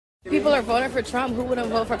People are voting for Trump. Who wouldn't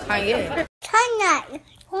vote for Kanye? Kanye,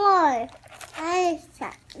 for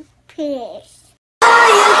peace.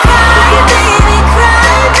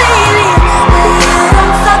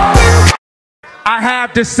 I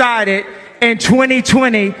have decided in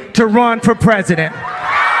 2020 to run for president.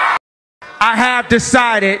 I have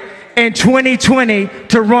decided in 2020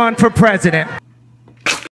 to run for president.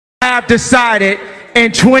 I have decided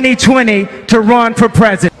in 2020 to run for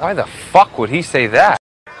president. Why the fuck would he say that?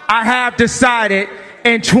 I have decided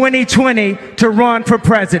in 2020 to run for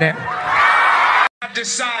president. I have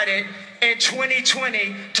decided in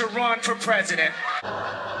 2020 to run for president.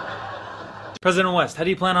 President West, how do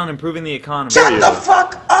you plan on improving the economy? Shut the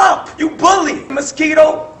fuck up, you bully!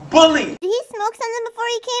 Mosquito bully! Did he smoke something before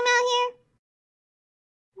he came out here?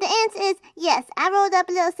 The answer is yes, I rolled up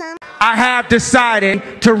a little something. I have decided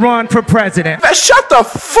to run for president. Man, shut the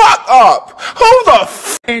fuck up! Who the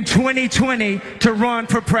f— In 2020 to run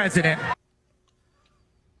for president.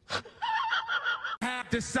 I have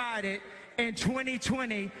decided in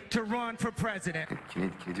 2020 to run for president.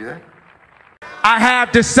 Can you do that? I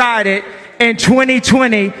have decided in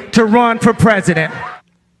 2020 to run for president.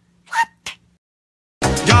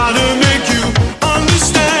 Gotta make you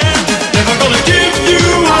understand. Never gonna give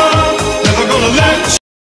you up. Never gonna let you.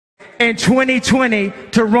 In 2020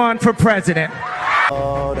 to run for president.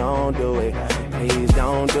 Oh, don't do it. Please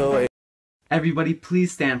don't do it. Everybody,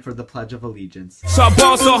 please stand for the Pledge of Allegiance. So I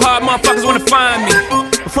ball so hard, motherfuckers wanna find me.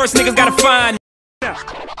 But first niggas gotta find me.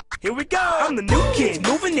 Here we go. I'm the new kid,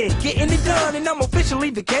 moving in, getting it done, and I'm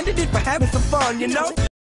officially the candidate for having some fun, you know?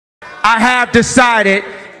 I have decided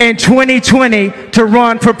in 2020 to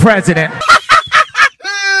run for president.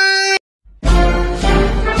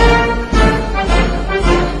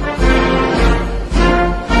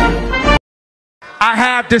 I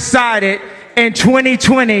have decided in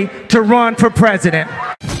 2020 to run for president.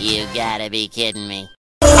 You gotta be kidding me.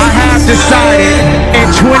 I have decided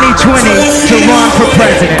in 2020 to run for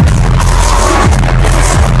president.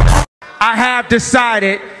 I have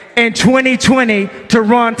decided in 2020 to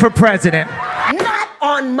run for president. Not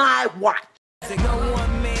on my watch. I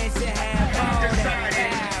have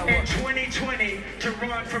decided in 2020 to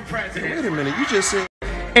run for president. Wait a minute, you just said.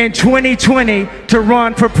 In 2020 to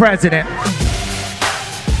run for president.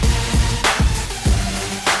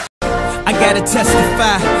 I gotta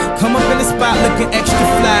testify. Come up in the spot looking extra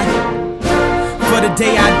fly. For the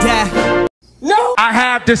day I die. No! I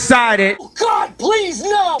have decided, God, please,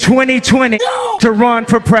 no! 2020 No! to run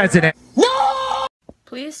for president. No!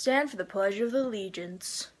 Please stand for the Pledge of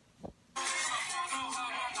Allegiance.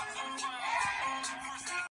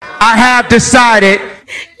 I have decided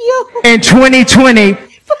in 2020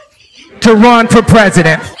 to run for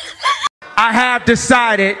president. I have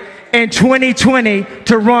decided in 2020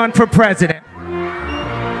 to run for president.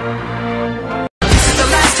 This is the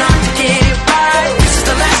last time to get it right. This is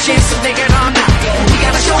the last chance to make it on now. We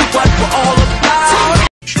gotta show what we're all about.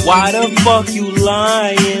 Why the fuck you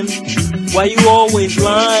lying? Why you always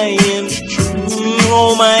lying?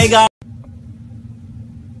 Oh my god.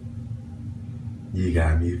 You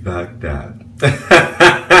got me fucked up.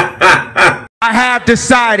 I have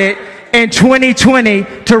decided in 2020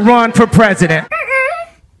 to run for president.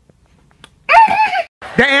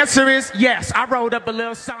 The answer is yes. I rolled up a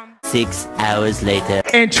little something. 6 hours later.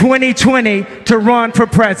 In 2020 to run for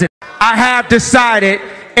president. I have decided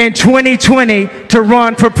in 2020 to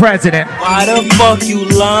run for president. Why the fuck you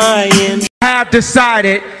lying? I have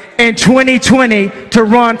decided in 2020 to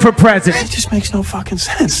run for president. It just makes no fucking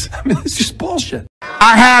sense. I mean, it's just bullshit.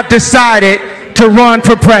 I have decided to run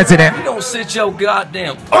for president. You don't sit your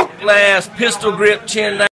goddamn punk ass pistol grip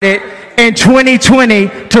chin down. In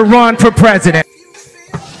 2020 to run for president.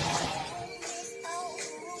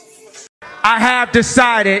 I have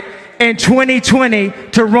decided in 2020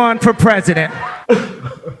 to run for president.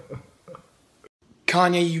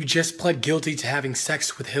 Kanye, you just pled guilty to having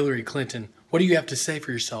sex with Hillary Clinton. What do you have to say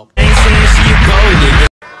for yourself? I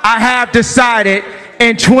have decided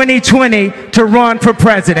in 2020 to run for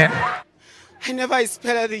president. I never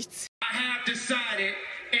expected it. I have decided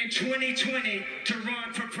in 2020 to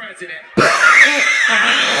run for president.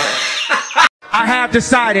 I have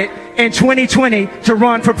decided in 2020 to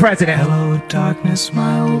run for president. Hello, darkness,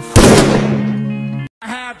 my old friend. I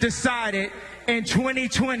have decided in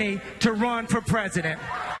 2020 to run for president.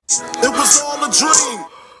 It was all a dream.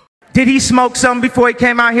 Did he smoke something before he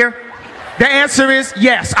came out here? The answer is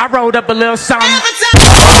yes. I rolled up a little something.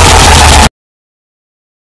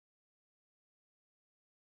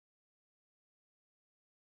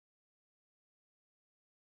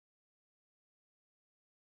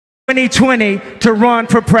 2020 to run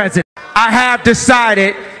for president. I have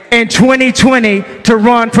decided in 2020 to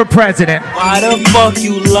run for president. Why the fuck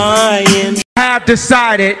you lying? I have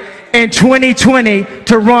decided in 2020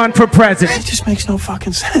 to run for president. It just makes no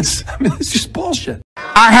fucking sense. I mean, it's just bullshit.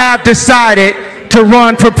 I have decided to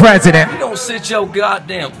run for president. You don't sit your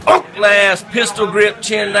goddamn uncle ass pistol grip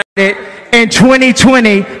chin down. In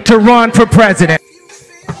 2020 to run for president.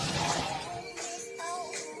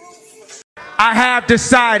 I have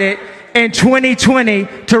decided in 2020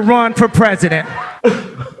 to run for president.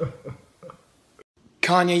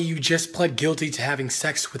 Kanye, you just pled guilty to having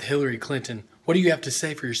sex with Hillary Clinton. What do you have to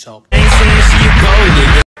say for yourself?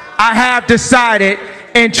 I have decided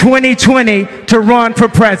in 2020 to run for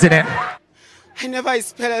president. I never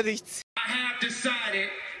expected it. I have decided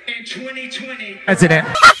in 2020 president.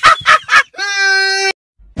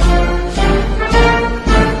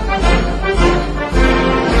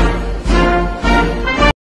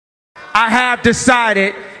 I have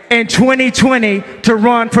decided in 2020 to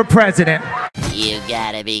run for president. You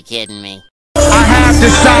gotta be kidding me. I have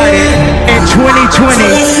decided in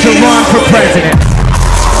 2020 to run for president.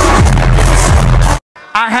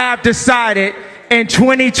 I have decided in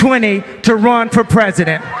 2020 to run for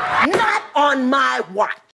president. Not on my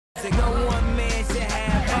watch. I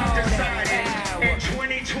have decided in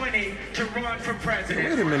 2020 to run for president.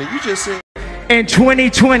 Wait a minute, you just said... In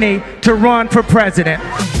 2020 to run for president.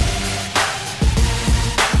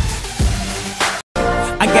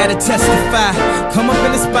 I gotta testify. Come up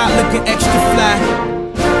in the spot looking extra fly.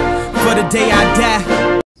 For the day I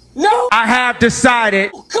die. No! I have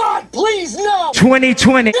decided. Oh God, please, no!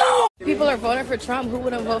 2020. No! People are voting for Trump. Who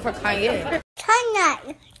wouldn't vote for Kanye?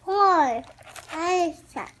 Kanye, for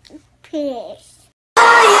answer, please.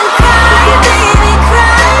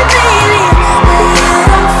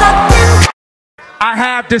 I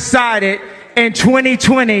have decided in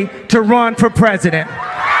 2020 to run for president.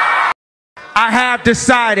 I have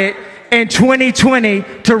decided in 2020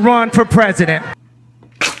 to run for president.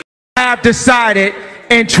 I have decided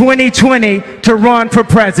in 2020 to run for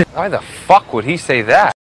president. Why the fuck would he say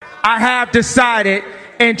that? I have decided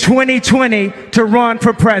in 2020 to run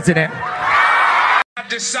for president. I have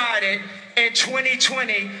decided in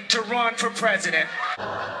 2020 to run for president.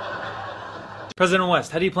 President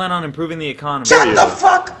West, how do you plan on improving the economy? Shut the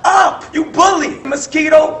fuck up, you bully!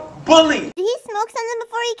 Mosquito, bully! Did he smoke something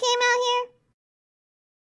before he came out here?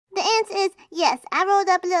 The answer is yes. I rolled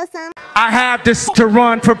up a little something. I have decided to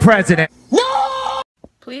run for president. No!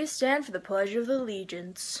 Please stand for the Pledge of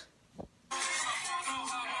Allegiance.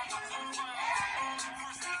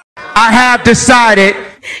 I have decided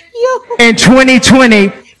in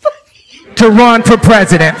 2020 to run for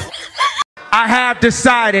president. I have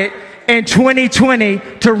decided in 2020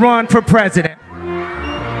 to run for president.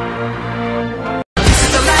 This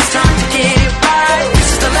is the last time to get it right.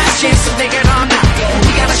 This is the last chance to make it on now.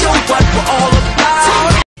 We gotta show what we're all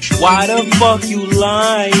about. Why the fuck you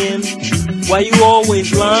lying? Why you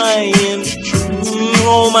always lying?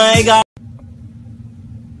 Oh my God.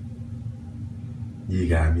 You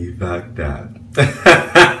got me fucked up.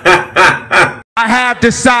 I have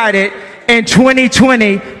decided in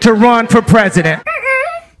 2020 to run for president.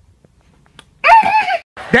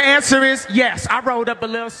 The answer is yes. I rolled up a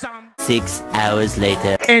little something. 6 hours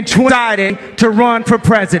later. And decided to run for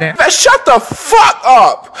president. Shut the fuck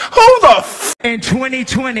up! Who the f— In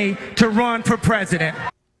 2020 to run for president.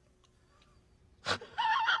 I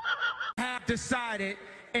have decided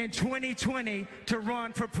in 2020 to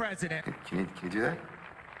run for president. Can you do that?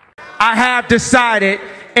 I have decided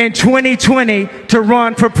in 2020 to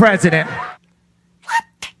run for president.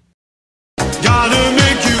 Gotta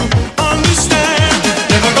make you understand.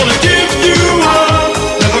 Never gonna give you up.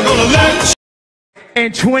 Never gonna let you.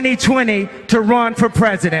 In 2020 to run for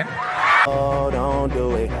president. Oh, don't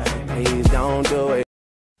do it. Please don't do it.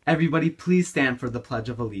 Everybody, please stand for the Pledge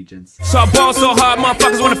of Allegiance. So I ball so hard,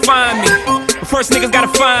 motherfuckers wanna find me. But first niggas gotta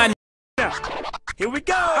find me. Here we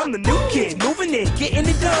go. I'm the new kid, moving in, getting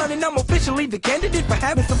it done, and I'm officially the candidate for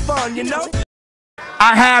having some fun, you know?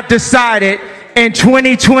 I have decided in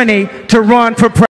 2020 to run for president.